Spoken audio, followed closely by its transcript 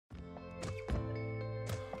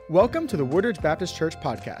Welcome to the Woodridge Baptist Church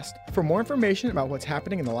podcast. For more information about what's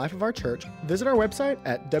happening in the life of our church, visit our website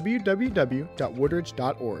at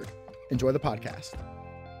www.woodridge.org. Enjoy the podcast.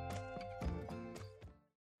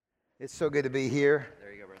 It's so good to be here.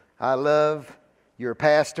 There you go, brother. I love your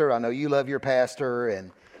pastor. I know you love your pastor,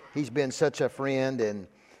 and he's been such a friend and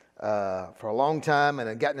for a long time, and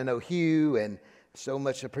I've gotten to know Hugh and so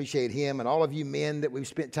much appreciate him and all of you men that we've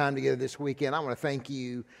spent time together this weekend. I want to thank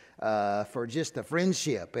you for just the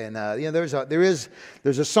friendship. And there's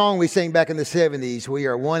a song we sang back in the 70s. We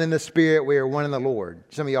are one in the Spirit. We are one in the Lord.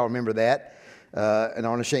 Some of y'all remember that, and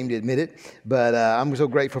aren't ashamed to admit it. But I'm so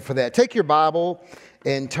grateful for that. Take your Bible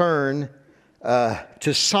and turn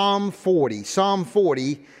to Psalm 40. Psalm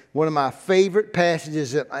 40. One of my favorite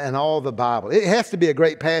passages in all the Bible. It has to be a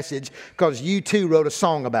great passage because you too wrote a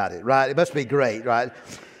song about it, right? It must be great, right?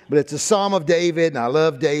 But it's a Psalm of David, and I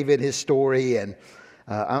love David, his story, and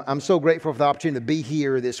I'm so grateful for the opportunity to be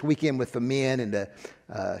here this weekend with the men and to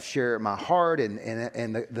share my heart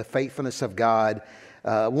and the faithfulness of God.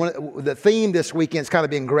 The theme this weekend has kind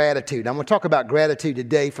of been gratitude. I'm going to talk about gratitude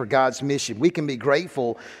today for God's mission. We can be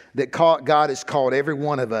grateful that God has called every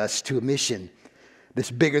one of us to a mission that's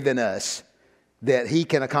bigger than us, that He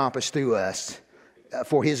can accomplish through us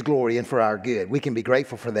for His glory and for our good. We can be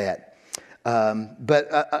grateful for that. But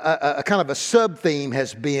a kind of a sub-theme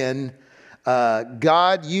has been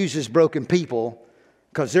God uses broken people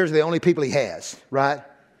because they're the only people He has, right?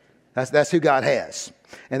 That's who God has.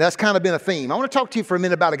 And that's kind of been a theme. I want to talk to you for a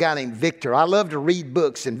minute about a guy named Victor. I love to read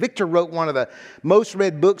books, and Victor wrote one of the most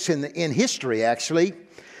read books in history, actually.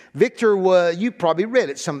 Victor, you probably read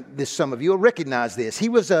it. Some of you will recognize this. He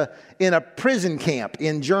was in a prison camp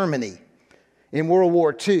in Germany in World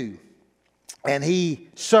War II. And he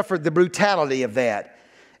suffered the brutality of that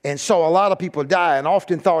and saw a lot of people die and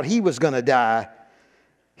often thought he was going to die.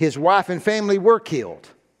 His wife and family were killed.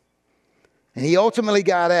 And he ultimately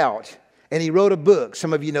got out and he wrote a book.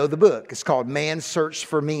 Some of you know the book. It's called Man's Search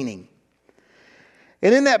for Meaning.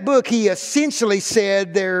 And in that book, he essentially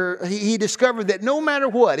said he discovered that no matter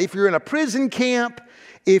what, if you're in a prison camp,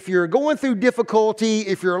 if you're going through difficulty,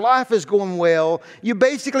 if your life is going well, you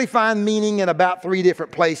basically find meaning in about three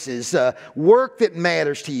different places. Work that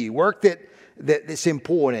matters to you, work that's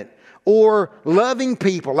important, or loving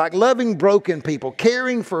people, like loving broken people,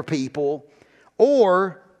 caring for people,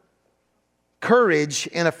 or courage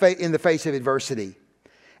in the face of adversity.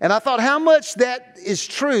 And I thought how much that is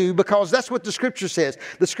true because that's what the Scripture says.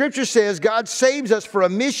 The Scripture says God saves us for a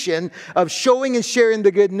mission of showing and sharing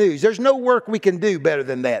the good news. There's no work we can do better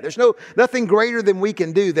than that. There's nothing greater than we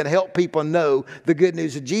can do than help people know the good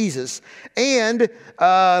news of Jesus. And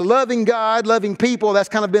loving God, loving people, that's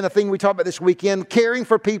kind of been a thing we talked about this weekend. Caring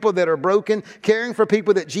for people that are broken, caring for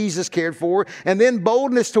people that Jesus cared for, and then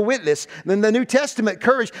boldness to witness. Then the New Testament,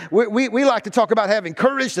 courage. We like to talk about having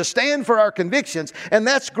courage to stand for our convictions, and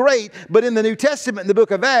that's great, but in the New Testament, in the book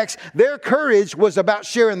of Acts, their courage was about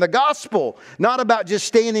sharing the gospel, not about just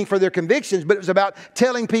standing for their convictions, but it was about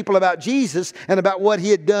telling people about Jesus and about what He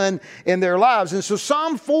had done in their lives. And so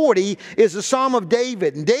Psalm 40 is a psalm of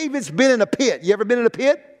David, and David's been in a pit. You ever been in a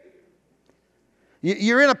pit?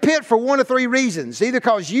 You're in a pit for one of three reasons. Either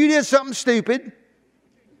because you did something stupid,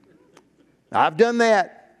 I've done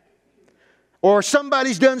that, or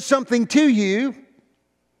somebody's done something to you,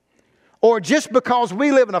 or just because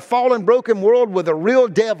we live in a fallen, broken world with a real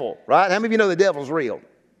devil, right? How many of you know the devil's real?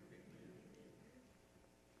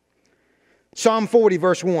 Psalm 40,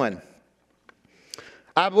 verse 1.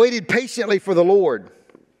 I've waited patiently for the Lord.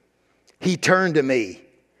 He turned to me.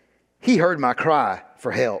 He heard my cry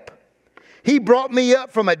for help. He brought me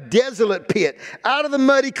up from a desolate pit, out of the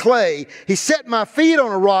muddy clay. He set my feet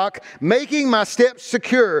on a rock, making my steps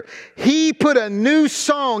secure. He put a new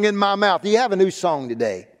song in my mouth. Do you have a new song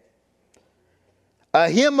today? A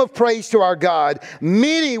hymn of praise to our God.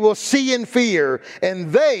 Many will see and fear, and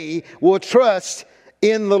they will trust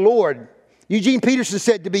in the Lord. Eugene Peterson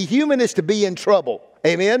said, to be human is to be in trouble.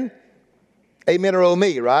 Amen? Amen or oh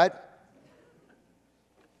me, right?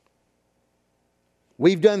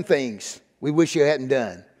 We've done things we wish you hadn't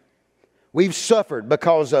done. We've suffered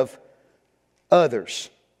because of others.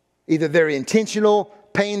 Either their intentional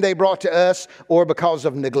pain they brought to us or because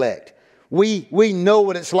of neglect. We know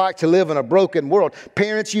what it's like to live in a broken world.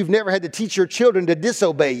 Parents, you've never had to teach your children to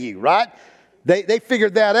disobey you, right? They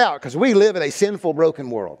figured that out because we live in a sinful, broken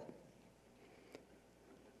world.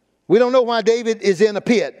 We don't know why David is in a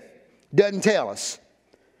pit. Doesn't tell us.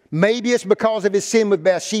 Maybe it's because of his sin with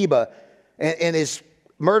Bathsheba and his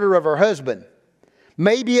murder of her husband.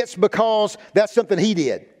 Maybe it's because that's something he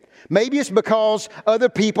did. Maybe it's because other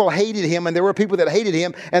people hated him, and there were people that hated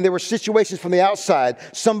him, and there were situations from the outside.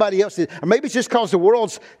 Somebody else did. Or maybe it's just because the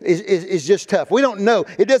world is just tough. We don't know.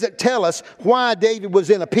 It doesn't tell us why David was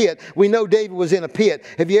in a pit. We know David was in a pit.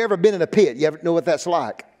 Have you ever been in a pit? You ever know what that's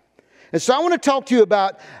like? And so I want to talk to you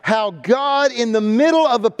about how God, in the middle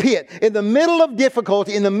of a pit, in the middle of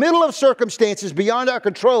difficulty, in the middle of circumstances beyond our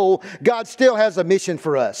control, God still has a mission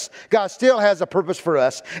for us. God still has a purpose for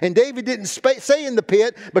us. And David didn't stay in the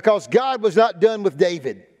pit because God was not done with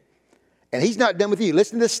David. And he's not done with you.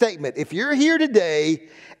 Listen to this statement. If you're here today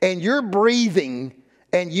and you're breathing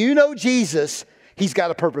and you know Jesus, he's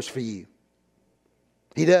got a purpose for you.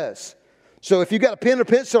 He does. So if you've got a pen or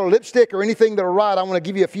pencil or lipstick or anything that'll write, I want to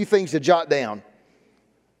give you a few things to jot down.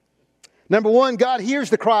 Number one, God hears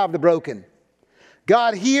the cry of the broken.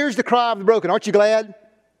 God hears the cry of the broken. Aren't you glad?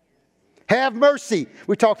 Have mercy.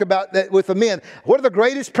 We talked about that with the men. What are the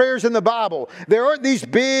greatest prayers in the Bible? There aren't these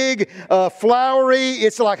big, flowery,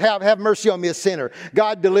 it's like, have mercy on me, a sinner.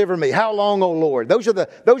 God, deliver me. How long, O Lord? Those are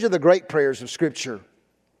the great prayers of Scripture.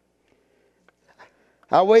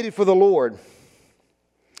 I waited for the Lord.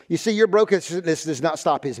 You see, your brokenness does not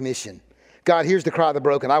stop his mission. God hears the cry of the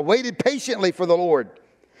broken. I waited patiently for the Lord,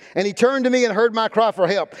 and he turned to me and heard my cry for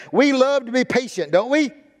help. We love to be patient, don't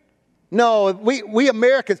we? No, we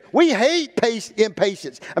Americans, we hate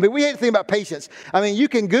impatience. I mean, we hate to think about patience. I mean, you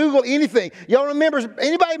can Google anything.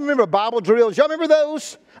 Anybody remember Bible drills? Y'all remember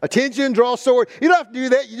those? Attention, draw sword. You don't have to do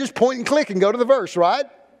that. You just point and click and go to the verse, right?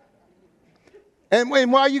 And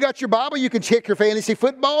while you got your Bible, you can check your fantasy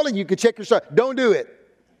football and you can check your stuff. Don't do it.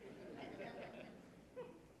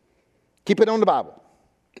 Keep it on the Bible.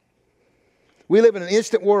 We live in an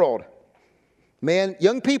instant world. Man,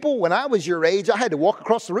 young people, when I was your age, I had to walk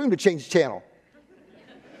across the room to change the channel.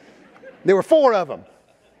 There were 4 of them.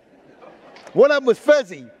 One of them was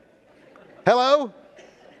fuzzy. Hello?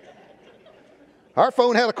 Our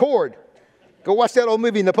phone had a cord. Go watch that old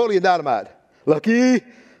movie, Napoleon Dynamite. Lucky?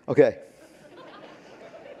 Okay.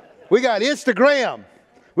 We got Instagram.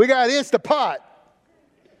 We got Instapot.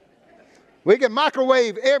 We can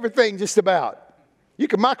microwave everything just about. You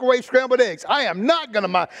can microwave scrambled eggs. I am going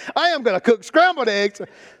to cook scrambled eggs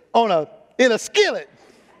in a skillet.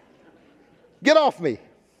 Get off me.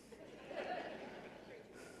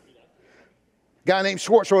 A guy named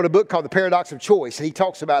Schwartz wrote a book called The Paradox of Choice, and he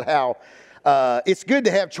talks about how it's good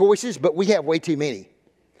to have choices, but we have way too many.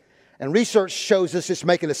 And research shows us it's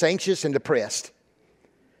making us anxious and depressed.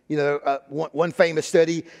 You know, one famous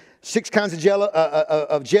study, 6 kinds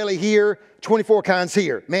of jelly here, 24 kinds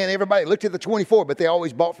here. Man, everybody looked at the 24, but they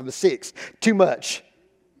always bought for the 6. Too much,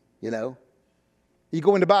 you know. You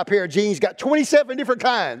go in to buy a pair of jeans, got 27 different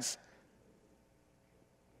kinds.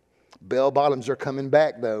 Bell bottoms are coming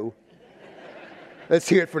back, though. Let's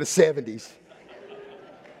hear it for the 70s.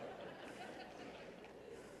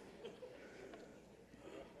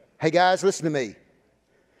 Hey, guys, listen to me.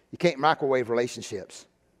 You can't microwave relationships.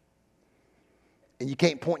 And you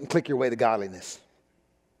can't point and click your way to godliness.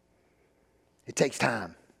 It takes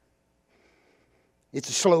time. It's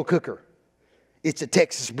a slow cooker. It's a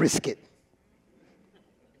Texas brisket.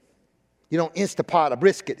 You don't Instapot a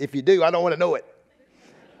brisket. If you do, I don't want to know it.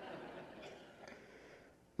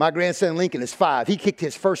 My grandson Lincoln is 5. He kicked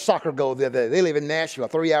his first soccer goal the other day. They live in Nashville,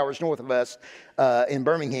 3 hours north of us in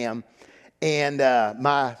Birmingham. And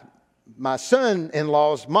my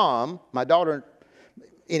son-in-law's mom, my daughter,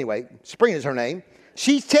 anyway, Sabrina's her name.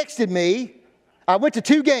 She's texted me. I went to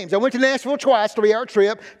 2 games. I went to Nashville twice, 3-hour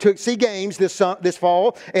trip to see games this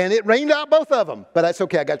fall, and it rained out both of them. But that's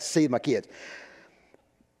okay. I got to see my kids.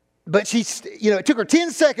 But it took her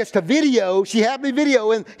 10 seconds to video. She had me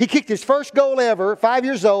video, and he kicked his first goal ever, 5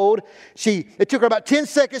 years old. It took her about 10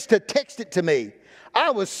 seconds to text it to me.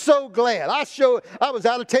 I was so glad. I was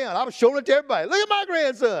out of town. I was showing it to everybody. Look at my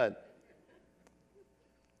grandson.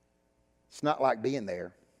 It's not like being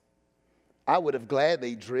there. I would have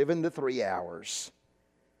gladly driven the 3 hours,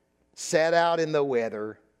 sat out in the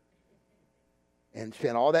weather, and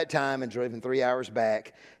spent all that time and driven 3 hours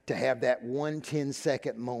back to have that 1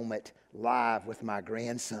 10-second moment live with my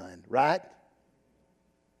grandson, right?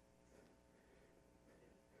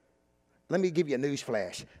 Let me give you a news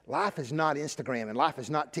flash. Life is not Instagram and life is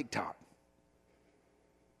not TikTok.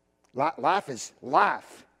 Life is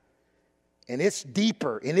life. And it's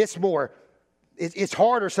deeper and it's more. It's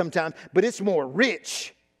harder sometimes, but it's more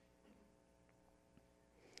rich.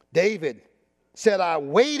 David said, I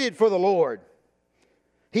waited for the Lord.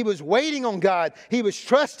 He was waiting on God. He was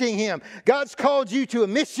trusting Him. God's called you to a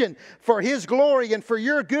mission for His glory and for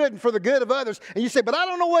your good and for the good of others. And you say, but I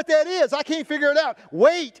don't know what that is. I can't figure it out.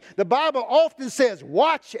 Wait. The Bible often says,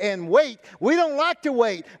 watch and wait. We don't like to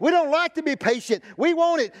wait. We don't like to be patient. We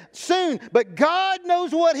want it soon. But God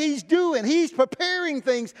knows what He's doing. He's preparing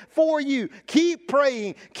things for you. Keep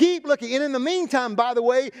praying. Keep looking. And in the meantime, by the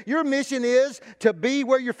way, your mission is to be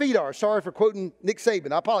where your feet are. Sorry for quoting Nick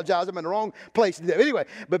Saban. I apologize. I'm in the wrong place to do it. Anyway.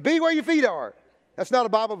 But be where your feet are. That's not a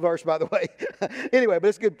Bible verse, by the way. Anyway, but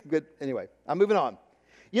it's good. Anyway, I'm moving on.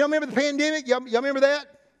 You don't remember the pandemic? Y'all remember that?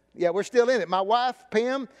 Yeah, we're still in it. My wife,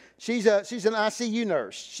 Pam, she's an ICU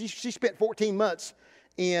nurse. She spent 14 months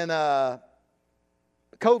in COVID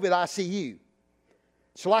ICU.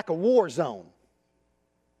 It's like a war zone.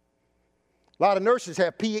 A lot of nurses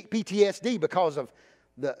have PTSD because of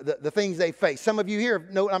the things they face. Some of you here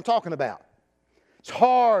know what I'm talking about. It's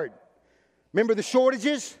hard. Remember the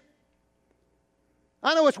shortages?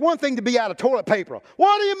 I know it's one thing to be out of toilet paper.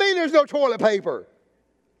 What do you mean there's no toilet paper?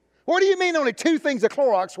 What do you mean only 2 things of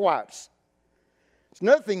Clorox wipes? It's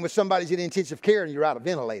another thing when somebody's in intensive care and you're out of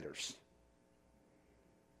ventilators.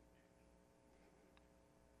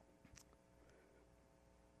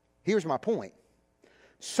 Here's my point.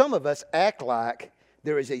 Some of us act like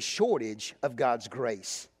there is a shortage of God's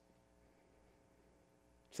grace.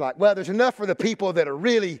 It's like, well, there's enough for the people that are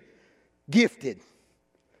really gifted,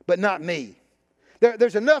 but not me.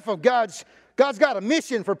 There's enough of God's got a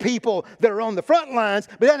mission for people that are on the front lines,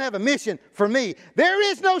 but doesn't have a mission for me. There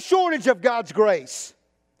is no shortage of God's grace.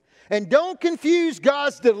 And don't confuse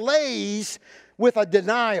God's delays with a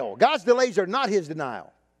denial. God's delays are not His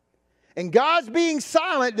denial. And God's being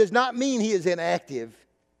silent does not mean He is inactive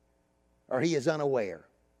or He is unaware.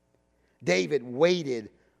 David waited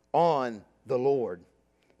on the Lord.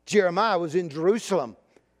 Jeremiah was in Jerusalem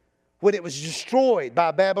when it was destroyed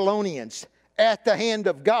by Babylonians at the hand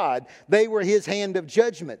of God. They were His hand of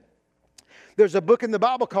judgment. There's a book in the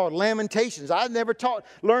Bible called Lamentations. I never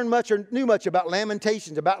learned much or knew much about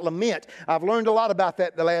Lamentations, about lament. I've learned a lot about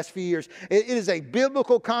that the last few years. It is a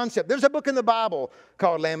biblical concept. There's a book in the Bible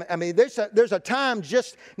called Lament. I mean, there's a time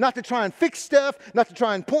just not to try and fix stuff, not to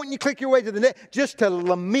try and point and click your way to the next, just to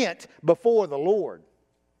lament before the Lord.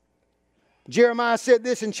 Jeremiah said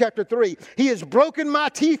this in chapter 3. He has broken my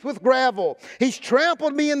teeth with gravel. He's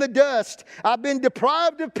trampled me in the dust. I've been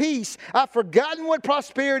deprived of peace. I've forgotten what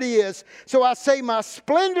prosperity is. So I say my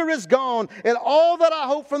splendor is gone and all that I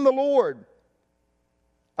hope from the Lord.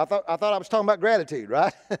 I thought I was talking about gratitude,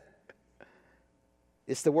 right?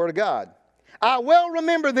 It's the Word of God. I well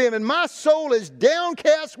remember them and my soul is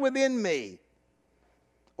downcast within me.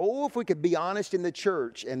 Oh, if we could be honest in the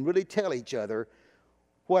church and really tell each other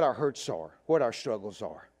what our hurts are, what our struggles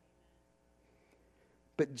are.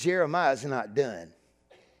 But Jeremiah's not done.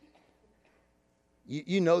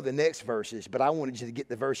 You know the next verses, but I wanted you to get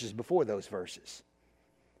the verses before those verses.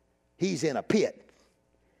 He's in a pit.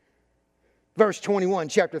 Verse 21,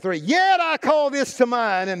 chapter 3. Yet I call this to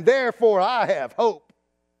mind, and therefore I have hope.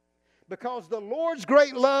 Because the Lord's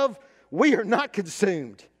great love, we are not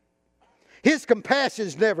consumed. His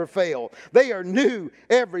compassions never fail. They are new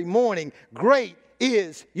every morning. Great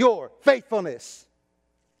is your faithfulness.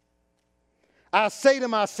 I say to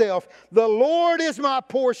myself, the Lord is my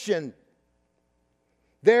portion.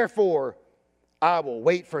 Therefore, I will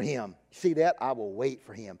wait for Him. See that? I will wait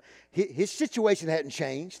for Him. His situation hadn't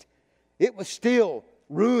changed. It was still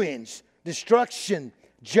ruins, destruction,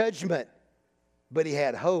 judgment. But he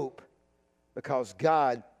had hope because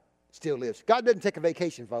God still lives. God doesn't take a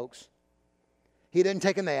vacation, folks. He doesn't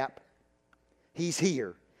take a nap. He's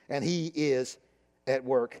here, and He is at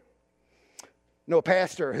work. I know a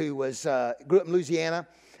pastor who grew up in Louisiana,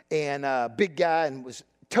 and big guy, and was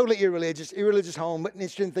totally irreligious home, wasn't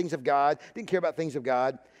interested in things of God, didn't care about things of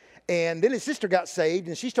God. And then his sister got saved,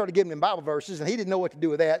 and she started giving him Bible verses, and he didn't know what to do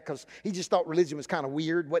with that because he just thought religion was kind of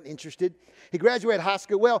weird, wasn't interested. He graduated high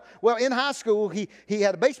school. Well, in high school, he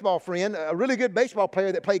had a baseball friend, a really good baseball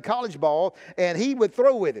player that played college ball, and he would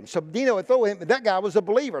throw with him. So Dino would throw with him, but that guy was a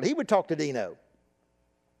believer. He would talk to Dino.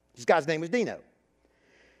 This guy's name was Dino.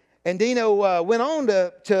 And Dino went on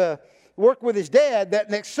to work with his dad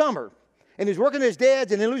that next summer. And he was working with his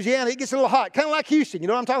dad's, and in Louisiana, it gets a little hot, kind of like Houston. You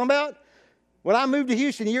know what I'm talking about? When I moved to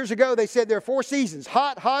Houston years ago, they said there are 4 seasons: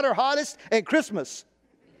 hot, hotter, hottest, and Christmas.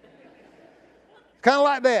 Kind of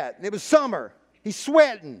like that. And it was summer. He's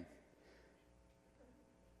sweating.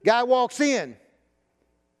 Guy walks in.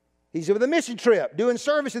 He's with a mission trip, doing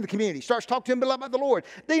service in the community. Starts talking to him about the Lord.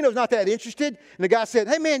 Dino's not that interested. And the guy said,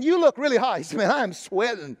 "Hey, man, you look really hot." He said, "Man, I am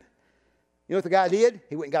sweating." You know what the guy did?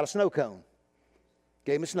 He went and got a snow cone.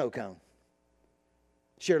 Gave him a snow cone.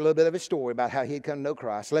 shared a little bit of his story about how he had come to know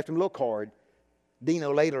Christ. Left him a little card.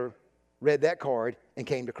 Dino later read that card and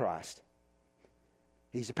came to Christ.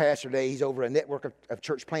 He's a pastor today. He's over a network of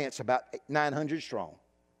church plants about 900 strong.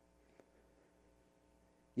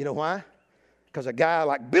 You know why? Because a guy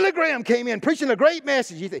like Billy Graham came in preaching a great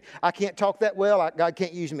message. You think, I can't talk that well. God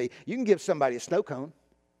can't use me. You can give somebody a snow cone.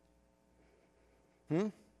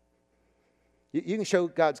 You can show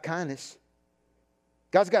God's kindness.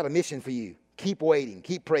 God's got a mission for you. Keep waiting.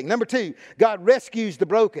 Keep praying. Number 2, God rescues the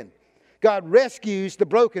broken. God rescues the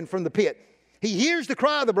broken from the pit. He hears the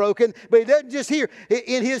cry of the broken, but he doesn't just hear.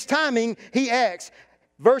 In his timing, he acts.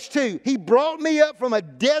 Verse 2, he brought me up from a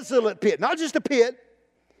desolate pit. Not just a pit.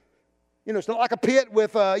 You know, it's not like a pit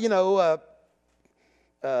with, cable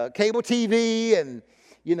TV and,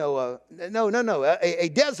 a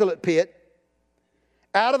desolate pit.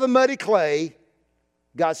 Out of the muddy clay,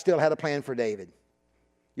 God still had a plan for David.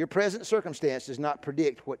 Your present circumstance does not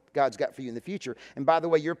predict what God's got for you in the future. And by the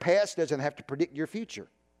way, your past doesn't have to predict your future.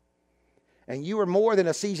 And you are more than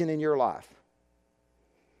a season in your life.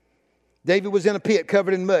 David was in a pit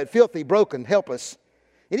covered in mud, filthy, broken, helpless.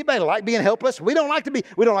 Anybody like being helpless? We don't like to be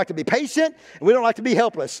patient, and we don't like to be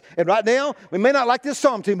helpless. And right now, we may not like this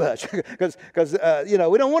psalm too much because we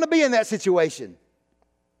don't want to be in that situation.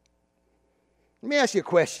 Let me ask you a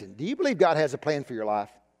question. Do you believe God has a plan for your life?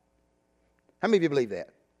 How many of you believe that?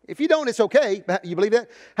 If you don't, it's okay. You believe that?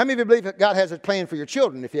 How many of you believe that God has a plan for your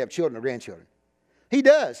children if you have children or grandchildren? He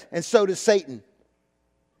does, and so does Satan.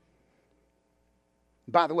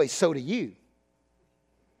 By the way, so do you.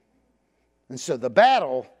 And so the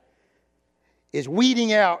battle is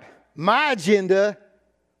weeding out my agenda,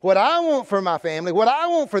 what I want for my family, what I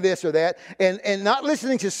want for this or that, and not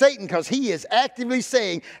listening to Satan because he is actively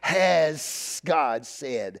saying, has God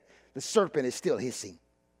said? The serpent is still hissing.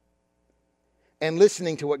 And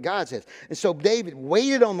listening to what God says. And so David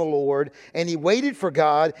waited on the Lord, and he waited for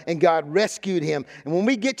God, and God rescued him. And when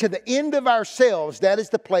we get to the end of ourselves, that is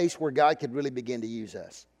the place where God could really begin to use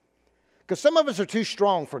us. Because some of us are too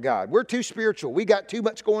strong for God. We're too spiritual. We got too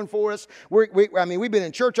much going for us. We've been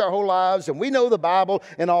in church our whole lives, and we know the Bible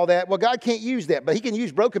and all that. Well, God can't use that, but he can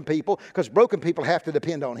use broken people because broken people have to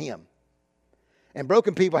depend on him. And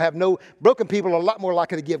broken people are a lot more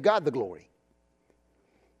likely to give God the glory.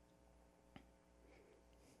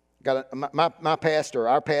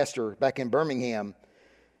 Our pastor back in Birmingham,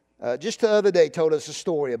 just the other day told us a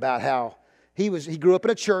story about how he grew up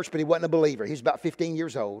in a church, but he wasn't a believer. He was about 15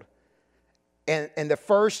 years old. And the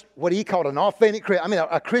first, what he called an authentic Christian,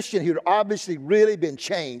 a Christian who'd obviously really been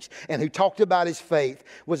changed and who talked about his faith,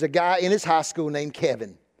 was a guy in his high school named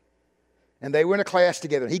Kevin. And they were in a class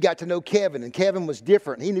together. He got to know Kevin, and Kevin was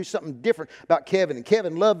different. He knew something different about Kevin, and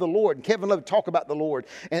Kevin loved the Lord, and Kevin loved to talk about the Lord.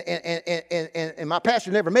 And my pastor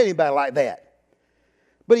never met anybody like that.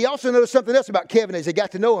 But he also noticed something else about Kevin as he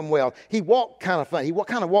got to know him well. He walked kind of funny. He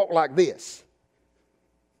kind of walked like this.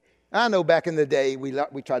 I know back in the day we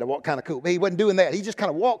tried to walk kind of cool, but he wasn't doing that. He just kind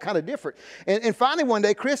of walked kind of different. And finally one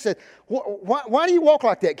day Chris said, why do you walk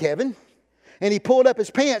like that, Kevin? And he pulled up his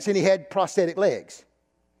pants, and he had prosthetic legs.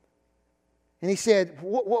 And he said,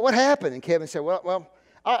 what happened? And Kevin said, well,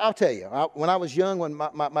 I'll tell you. When I was young, when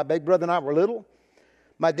my big brother and I were little,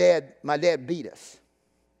 my dad beat us.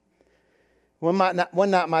 One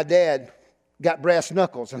night my dad got brass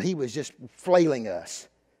knuckles, and he was just flailing us.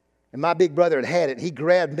 And my big brother had it. He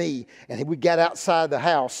grabbed me, and we got outside the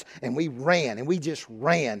house, and we ran, and we just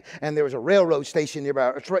ran. And there was a railroad station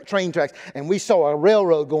nearby, train tracks, and we saw a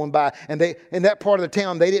railroad going by. And in that part of the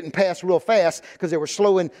town, they didn't pass real fast because they were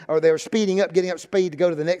slowing, or they were speeding up, getting up speed to go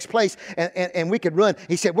to the next place. And we could run.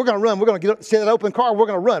 He said, we're going to run. We're going to get sit that open car. We're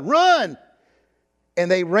going to run. Run! And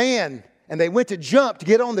they ran, and they went to jump to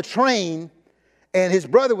get on the train, and his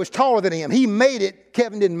brother was taller than him. He made it.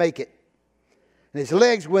 Kevin didn't make it. And his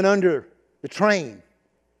legs went under the train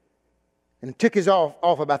and took his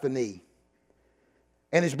off about the knee.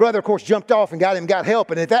 And his brother, of course, jumped off and got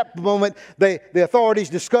help. And at that moment, the authorities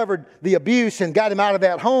discovered the abuse and got him out of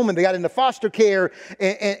that home, and they got into foster care.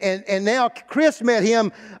 And now Chris met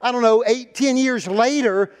him, 8-10 years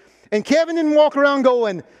later. And Kevin didn't walk around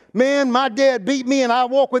going, man, my dad beat me and I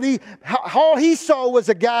walk with him. All he saw was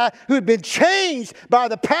a guy who had been changed by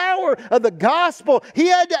the power of the gospel. He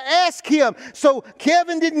had to ask him. So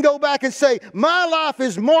Kevin didn't go back and say, my life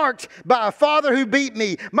is marked by a father who beat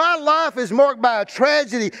me. My life is marked by a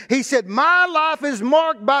tragedy. He said, my life is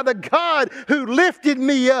marked by the God who lifted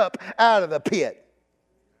me up out of the pit.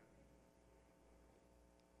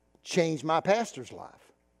 Changed my pastor's life.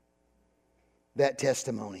 That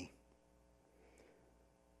testimony.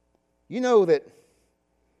 You know that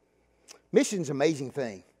mission's an amazing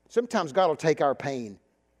thing. Sometimes God will take our pain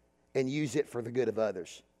and use it for the good of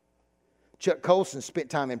others. Chuck Colson spent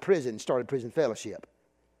time in prison and started Prison Fellowship.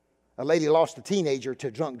 A lady lost a teenager to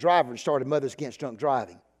a drunk driver and started Mothers Against Drunk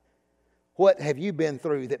Driving. What have you been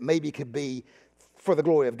through that maybe could be, for the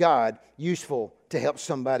glory of God, useful to help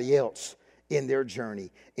somebody else in their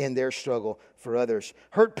journey, in their struggle for others?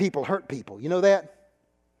 Hurt people hurt people. You know that?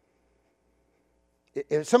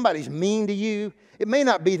 If somebody's mean to you, it may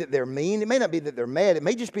not be that they're mean. It may not be that they're mad. It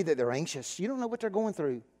may just be that they're anxious. You don't know what they're going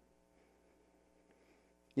through.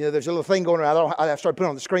 You know, there's a little thing going around. I started putting it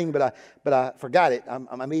on the screen, but I forgot it.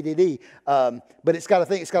 I'm EDD. But it's got a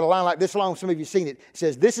thing. It's got a line like this long. Some of you have seen it. It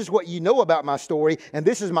says, "This is what you know about my story, and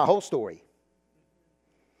this is my whole story."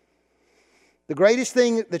 The greatest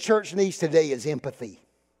thing the church needs today is empathy.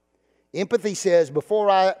 Empathy says, before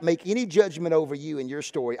I make any judgment over you and your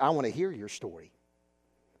story, I want to hear your story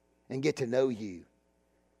and get to know you.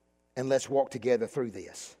 And let's walk together through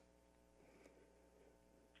this.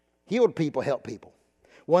 Healed people help people.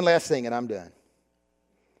 One last thing and I'm done.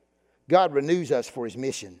 God renews us for His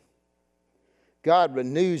mission. God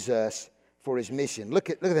renews us for His mission. Look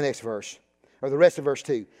at the next verse, or the rest of verse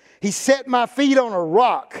 2. He set my feet on a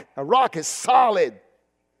rock. A rock is solid.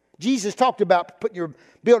 Jesus talked about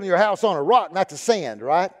building your house on a rock, not the sand,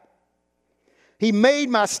 right? He made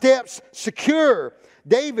my steps secure.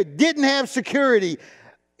 David didn't have security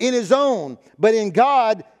in his own, but in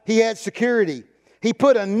God, he had security. He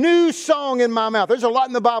put a new song in my mouth. There's a lot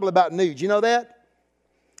in the Bible about new. Do you know that?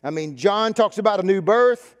 I mean, John talks about a new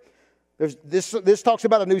birth. This talks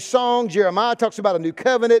about a new song. Jeremiah talks about a new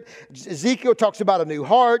covenant. Ezekiel talks about a new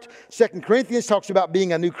heart. 2 Corinthians talks about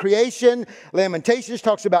being a new creation. Lamentations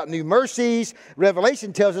talks about new mercies.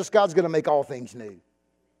 Revelation tells us God's going to make all things new.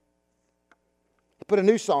 He put a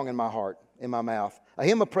new song in my heart, in my mouth. A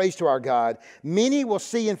hymn of praise to our God. Many will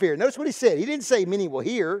see and fear. Notice what he said. He didn't say many will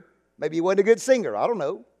hear. Maybe he wasn't a good singer. I don't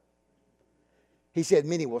know. He said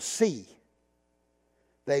many will see.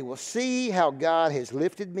 They will see how God has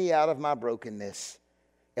lifted me out of my brokenness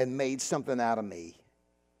and made something out of me.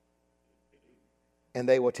 And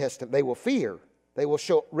they will they will fear. They will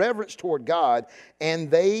show reverence toward God, and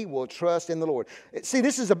they will trust in the Lord. See,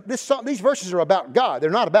 these verses are about God.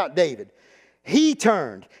 They're not about David. He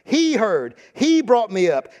turned. He heard. He brought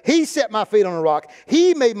me up. He set my feet on a rock.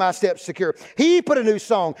 He made my steps secure. He put a new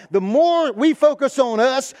song. The more we focus on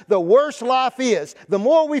us, the worse life is. The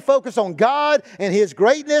more we focus on God and His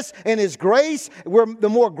greatness and His grace, the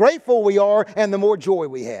more grateful we are and the more joy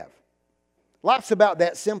we have. Life's about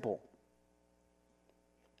that simple.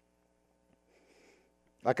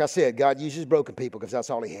 Like I said, God uses broken people because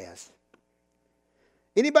that's all He has.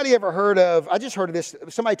 Anybody ever heard of, I just heard of this,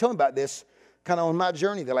 somebody told me about this, kind of on my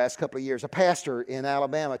journey the last couple of years. A pastor in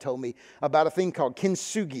Alabama told me about a thing called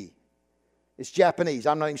kintsugi. It's Japanese.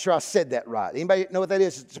 I'm not even sure I said that right. Anybody know what that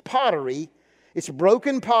is? It's pottery. It's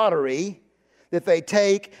broken pottery that they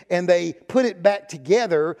take and they put it back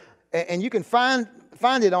together. And you can find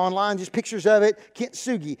it online, just pictures of it,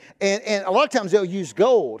 kintsugi. And a lot of times they'll use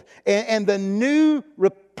gold. And the new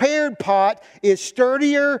repaired pot is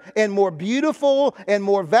sturdier and more beautiful and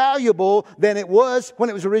more valuable than it was when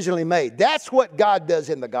it was originally made. That's what God does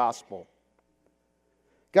in the gospel.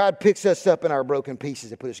 God picks us up in our broken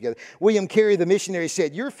pieces and puts us together. William Carey, the missionary,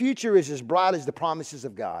 said, "Your future is as bright as the promises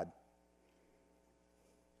of God."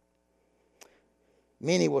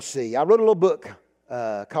 Many will see. I wrote a little book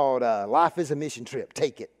called Life is a Mission Trip.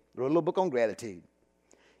 Take it. I wrote a little book on gratitude.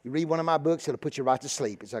 You read one of my books, it'll put you right to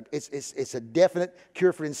sleep. It's a definite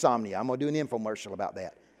cure for insomnia. I'm going to do an infomercial about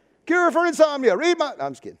that. Cure for insomnia.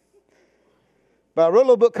 I'm just kidding. But I wrote a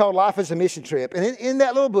little book called Life is a Mission Trip. And in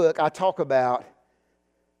that little book, I talk about,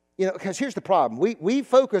 because here's the problem. We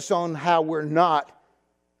focus on how we're not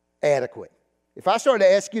adequate. If I started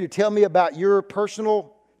to ask you to tell me about your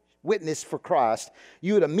personal witness for Christ,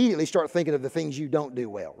 you would immediately start thinking of the things you don't do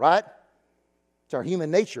well, right? It's our human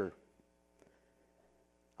nature.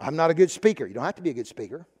 I'm not a good speaker. You don't have to be a good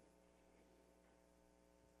speaker.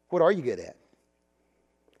 What are you good at?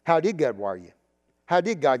 How did God wire you? How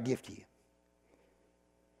did God gift you?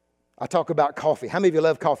 I talk about coffee. How many of you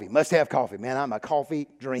love coffee? Must have coffee. Man, I'm a coffee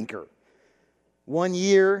drinker. One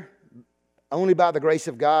year, only by the grace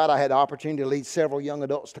of God, I had the opportunity to lead several young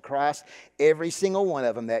adults to Christ. Every single one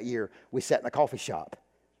of them that year, we sat in a coffee shop.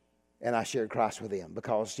 And I shared Christ with them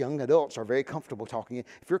because young adults are very comfortable talking.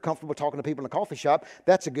 If you're comfortable talking to people in a coffee shop,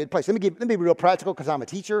 that's a good place. Let me be real practical because I'm a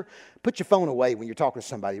teacher. Put your phone away when you're talking to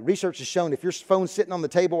somebody. Research has shown if your phone's sitting on the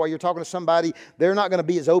table while you're talking to somebody, they're not going to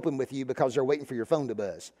be as open with you because they're waiting for your phone to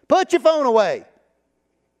buzz. Put your phone away.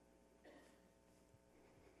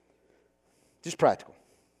 Just practical.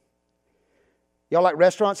 Y'all like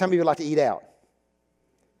restaurants? How many of you like to eat out?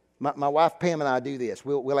 My wife Pam and I do this.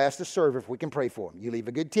 We'll ask the server if we can pray for them. You leave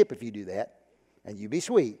a good tip if you do that, and you be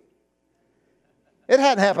sweet. It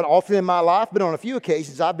hadn't happened often in my life, but on a few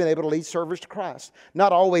occasions I've been able to lead servers to Christ.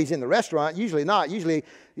 Not always in the restaurant, usually not. Usually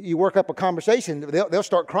you work up a conversation, they'll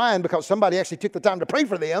start crying because somebody actually took the time to pray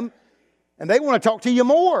for them, and they want to talk to you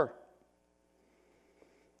more.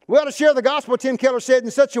 We ought to share the gospel, Tim Keller said,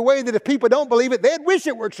 in such a way that if people don't believe it, they'd wish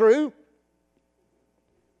it were true.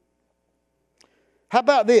 How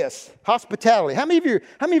about this? Hospitality. How many of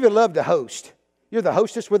you love to host? You're the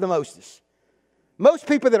hostess with the mostest. Most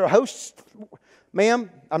people that are hosts, ma'am,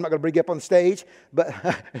 I'm not going to bring you up on the stage, but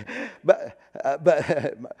I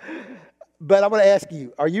want to ask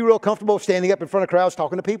you, are you real comfortable standing up in front of crowds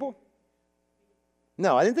talking to people?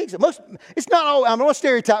 No, I didn't think so. It's not all, I'm not a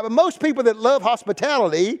stereotype, but most people that love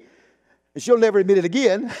hospitality, and she'll never admit it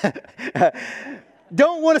again,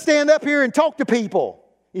 don't want to stand up here and talk to people.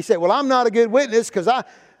 You say, well, I'm not a good witness because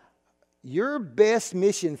your best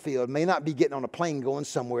mission field may not be getting on a plane going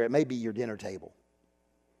somewhere. It may be your dinner table.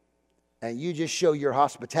 And you just show your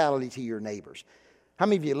hospitality to your neighbors. How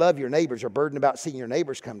many of you love your neighbors or burdened about seeing your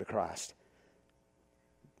neighbors come to Christ?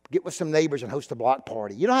 Get with some neighbors and host a block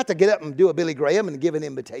party. You don't have to get up and do a Billy Graham and give an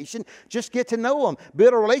invitation. Just get to know them.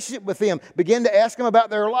 Build a relationship with them. Begin to ask them about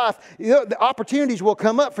their life. You know, the opportunities will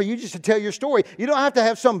come up for you just to tell your story. You don't have to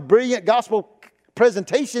have some brilliant gospel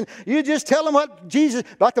presentation. You just tell them what Jesus,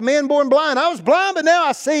 like the man born blind. I was blind, but now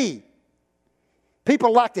I see.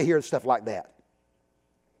 People like to hear stuff like that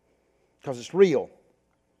because it's real.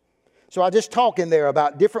 So I just talk in there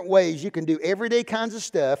about different ways you can do everyday kinds of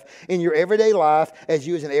stuff in your everyday life as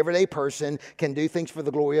you as an everyday person can do things for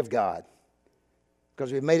the glory of God.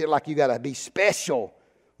 Because we've made it like you got to be special.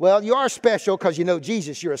 Well, you are special because you know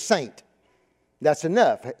Jesus. You're a saint. That's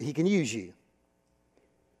enough. He can use you.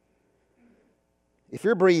 If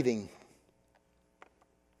you're breathing,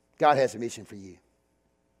 God has a mission for you.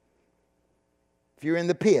 If you're in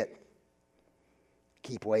the pit,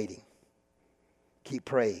 keep waiting. Keep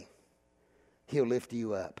praying. He'll lift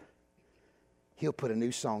you up. He'll put a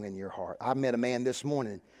new song in your heart. I met a man this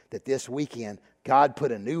morning that this weekend, God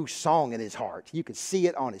put a new song in his heart. You could see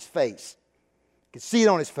it on his face. You could see it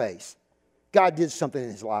on his face. God did something in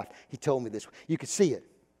his life. He told me this. You could see it.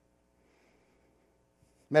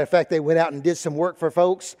 Matter of fact, they went out and did some work for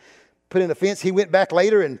folks, put in a fence. He went back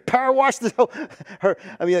later and power washed the whole.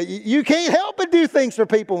 You can't help but do things for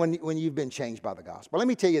people when you've been changed by the gospel. Let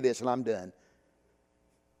me tell you this, and I'm done.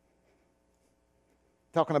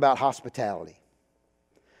 Talking about hospitality.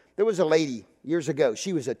 There was a lady years ago.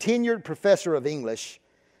 She was a tenured professor of English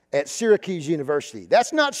at Syracuse University.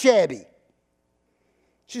 That's not shabby.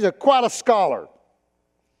 She's quite a scholar.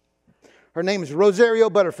 Her name is Rosario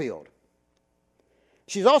Butterfield.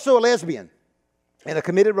 She's also a lesbian in a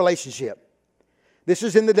committed relationship. This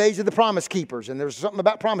is in the days of the Promise Keepers, and there's something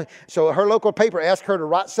about promise. So her local paper asked her to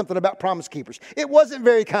write something about Promise Keepers. It wasn't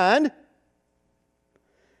very kind.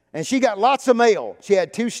 And she got lots of mail. She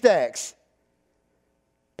had 2 stacks.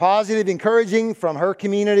 Positive, encouraging from her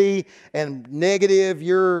community, and negative,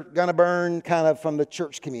 you're going to burn, kind of from the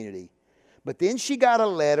church community. But then she got a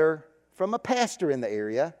letter from a pastor in the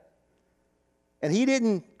area, and he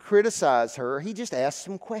didn't criticize her. He just asked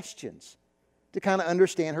some questions to kind of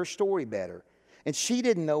understand her story better. And she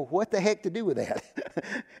didn't know what the heck to do with that.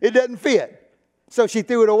 It doesn't fit. So she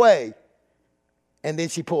threw it away, and then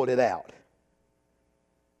she pulled it out.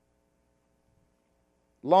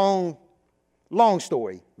 Long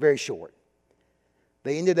story, very short.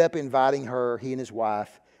 They ended up inviting her, he and his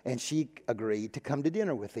wife, and she agreed to come to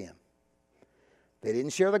dinner with them. They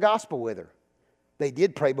didn't share the gospel with her. They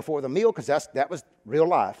did pray before the meal because that was real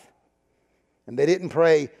life. And they didn't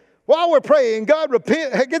pray, while we're praying, God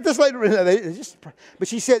repent, get this later. But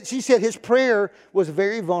she said his prayer was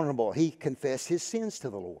very vulnerable. He confessed his sins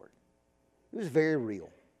to the Lord. It was very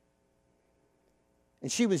real.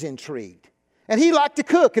 And she was intrigued. And he liked to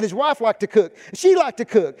cook, and his wife liked to cook. And she liked to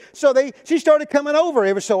cook. So she started coming over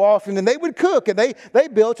every so often, and they would cook, and they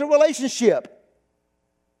built a relationship.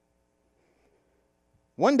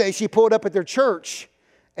 One day she pulled up at their church,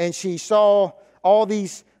 and she saw all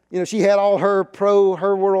these, she had all her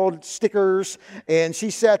Her World stickers, and she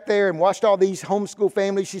sat there and watched all these homeschool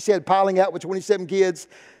families, she said, piling out with 27 kids.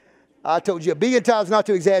 I told you a billion times not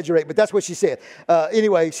to exaggerate, but that's what she said.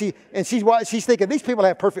 Anyway, she's thinking, these people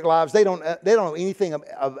have perfect lives. They don't know anything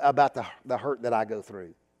about the hurt that I go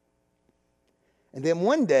through. And then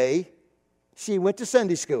one day, she went to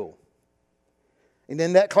Sunday school. And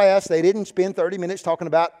in that class, they didn't spend 30 minutes talking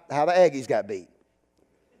about how the Aggies got beat.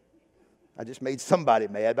 I just made somebody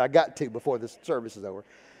mad, but I got to before the service is over.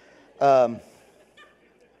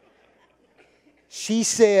 She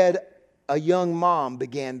said a young mom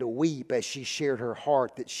began to weep as she shared her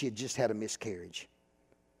heart that she had just had a miscarriage.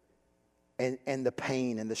 And the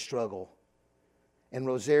pain and the struggle. And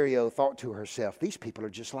Rosario thought to herself, these people are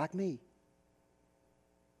just like me.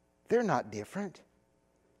 They're not different.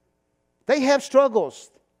 They have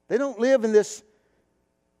struggles. They don't live in this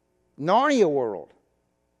Narnia world.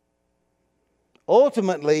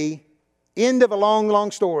 Ultimately, end of a long,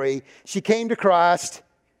 long story, she came to Christ,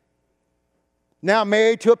 now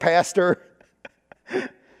married to a pastor,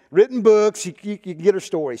 written books. You can get her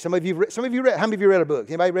story. Some of you read. How many of you read her book?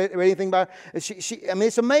 Anybody read anything by her? I mean,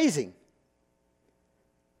 it's amazing.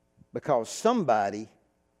 Because somebody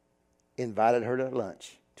invited her to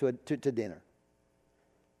lunch, to dinner.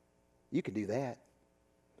 You can do that.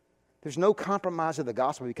 There's no compromise of the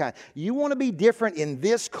gospel of any kind. You want to be different in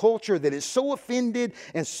this culture that is so offended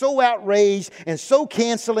and so outraged and so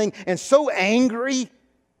canceling and so angry?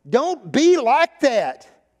 Don't be like that.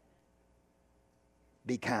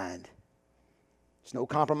 Be kind. There's no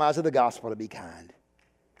compromise of the gospel to be kind.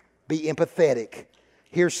 Be empathetic.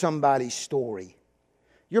 Hear somebody's story.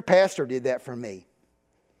 Your pastor did that for me.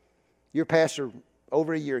 Your pastor,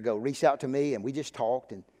 over a year ago, reached out to me and we just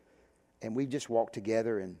talked and we just walked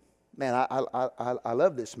together. And man, I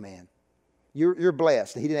love this man. You're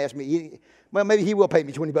blessed. He didn't ask me. Well, maybe he will pay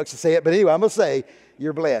me $20 to say it. But anyway, I'm going to say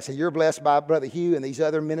you're blessed. And you're blessed by Brother Hugh and these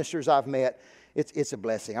other ministers I've met. It's a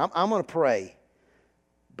blessing. I'm going to pray.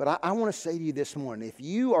 But I want to say to you this morning, if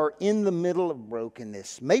you are in the middle of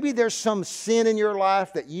brokenness, maybe there's some sin in your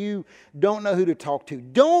life that you don't know who to talk to.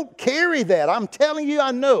 Don't carry that. I'm telling you,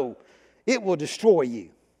 I know it will destroy you.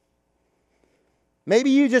 Maybe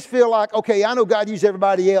you just feel like, okay, I know God used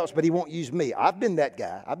everybody else, but He won't use me. I've been that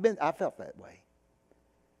guy. I felt that way.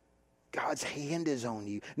 God's hand is on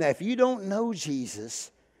you. Now, if you don't know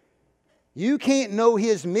Jesus, you can't know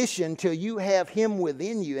His mission till you have Him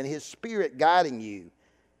within you and His Spirit guiding you.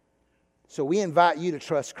 So we invite you to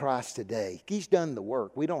trust Christ today. He's done the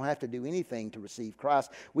work. We don't have to do anything to receive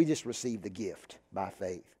Christ. We just receive the gift by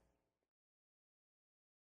faith.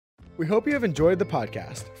 We hope you have enjoyed the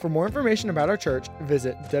podcast. For more information about our church,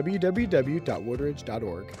 visit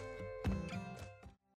www.woodridge.org.